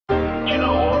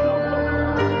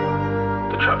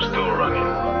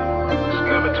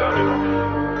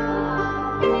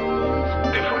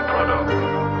Different product,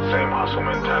 same hustle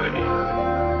mentality.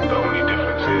 The only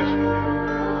difference is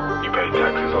you pay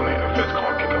taxes on it and feds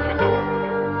can't kick off your door.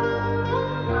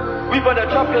 We were the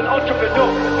champion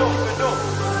entrepreneur.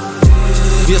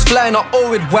 We was flying up all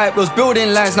with white, we was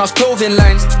building lines, now it's clothing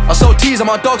lines. I sell teas and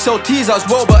my dog sell teas as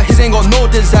well, but his ain't got no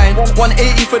design.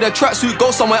 180 for the tracksuit,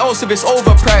 go somewhere else if it's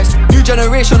overpriced. New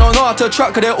generation don't know how to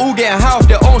track, cause they're all getting high off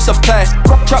their own supplies.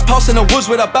 Trap house in the woods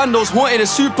with the bandos, haunted a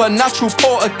supernatural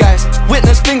poltergeist.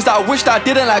 Witness things that I wished I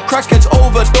didn't, like crackheads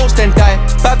overdosed and die.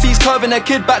 Bad beats curving a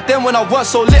kid back then when I was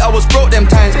so lit I was broke them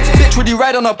times. Bitch would you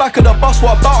ride on the back of the bus,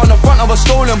 what about on the front of a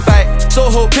stolen bike?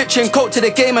 Soho pitching coke to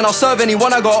the game and I'll serve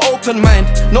anyone, I got an open mind.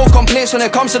 No complaints when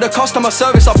it comes to the customer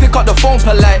service, I pick up the phone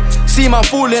polite. See man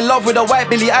fall in love with a white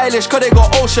Billie Eilish, cause they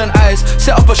got ocean eyes.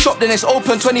 Set up a shop then it's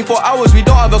open 24 hours, we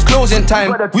don't have a closing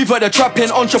time. We put the trap in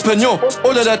entrepreneur.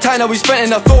 All of the time that we spent in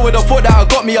the field with the thought that I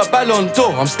got me a Ballon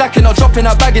d'Or. I'm stacking or dropping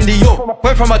a bag in the York.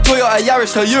 Went from a Toyota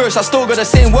Yaris to Urus, I still got the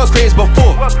same work rates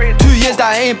before. 2 years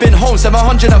that I ain't been home,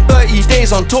 730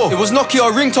 days on tour. It was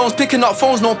Nokia ringtones, picking up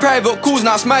phones, no private calls,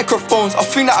 now it's microphones. I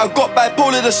think that I got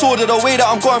bipolar disorder, the way that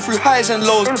I'm going through highs and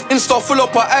lows. Insta full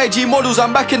up on IG models,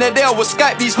 and back in the day I would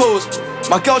Skype these hoes.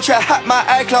 My girl try to hack my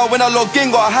iCloud, when I log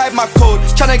in gotta hide my code.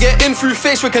 Tryna get in through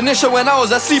face recognition when I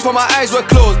was asleep and my eyes were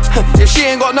closed. If she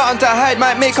ain't got nothing to hide,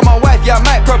 might make her my wife, yeah I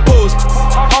might propose.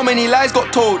 How many lies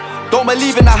got told? Don't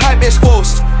believe in the hype, it's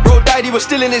false. Bro died, he was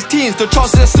still in his teens, the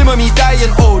chances are slim of me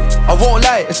dying old. I won't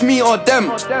lie, it's me or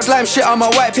them. Slime shit on my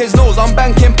wipe his nose, I'm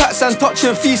banking pats and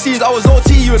touching feces. I was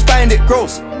OT, you would find it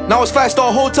gross. Now it's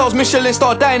 5-star hotels, Michelin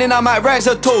star dining, I might rise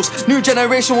a toast. New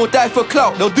generation will die for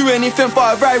clout, they'll do anything for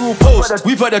a viral post.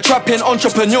 We put the trap in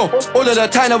entrepreneur. All of the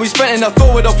time that we spent in the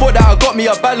field with the thought that I got me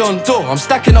a Ballon d'Or. I'm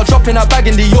stacking or dropping a bag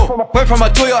in the York. Went from a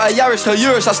Toyota Yaris to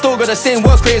Urus, I still got the same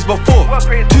work rates before.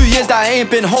 2 years that I ain't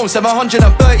been home,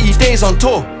 730 days on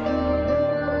tour.